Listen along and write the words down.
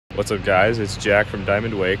What's up guys, it's Jack from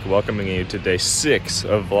Diamond Wake welcoming you to day 6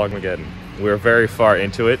 of Vlogmageddon. We're very far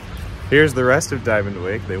into it. Here's the rest of Diamond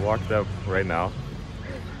Wake. They walked up right now.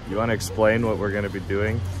 You want to explain what we're going to be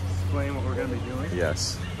doing? Explain what we're going to be doing?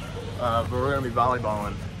 Yes. But we're going to be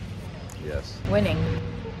volleyballing. Yes. Winning.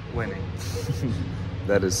 Winning.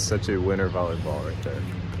 That is such a winner volleyball right there.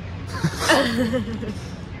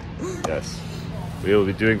 Yes. We will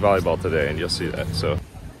be doing volleyball today and you'll see that. So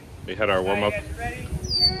we had our warm-up.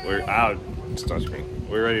 We're out. Just touch me.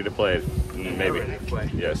 We're ready to play it. Maybe. Ready to play.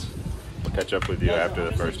 Yes. We'll catch up with you after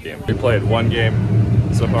the first game. We played one game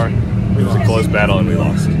so far. It was a close battle and we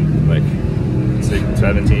lost. Like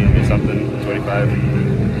 17 or something,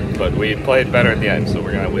 25. But we played better at the end, so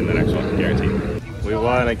we're gonna win the next one, guaranteed. We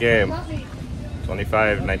won a game,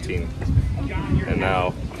 25-19. And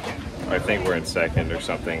now I think we're in second or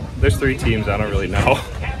something. There's 3 teams, I don't really know.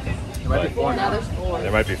 There might be 4 now.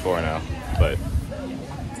 There might be 4 now, but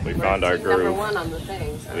we found our groove. Number 1 on the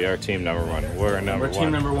thing. So. We are team number 1. We're number 1. We're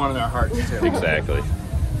team number 1 in our hearts too. Exactly.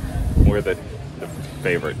 We're the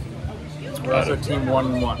favorite. We're also team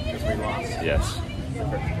 1-1 because we lost. Yes.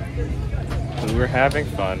 We're having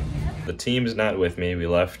fun. The team's not with me. We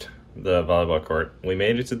left the volleyball court. We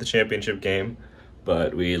made it to the championship game,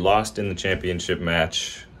 but we lost in the championship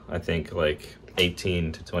match, I think like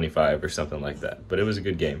 18-25 or something like that. But it was a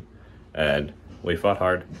good game. And we fought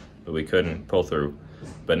hard, but we couldn't pull through.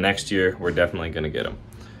 But next year, we're definitely gonna get them.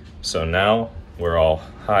 So now we're all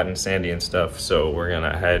hot and sandy and stuff, so we're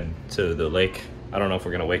gonna head to the lake. I don't know if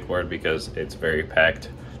we're gonna wakeboard because it's very packed.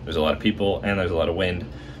 There's a lot of people and there's a lot of wind.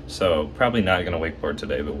 So probably not gonna wakeboard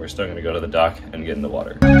today, but we're still gonna go to the dock and get in the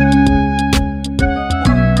water.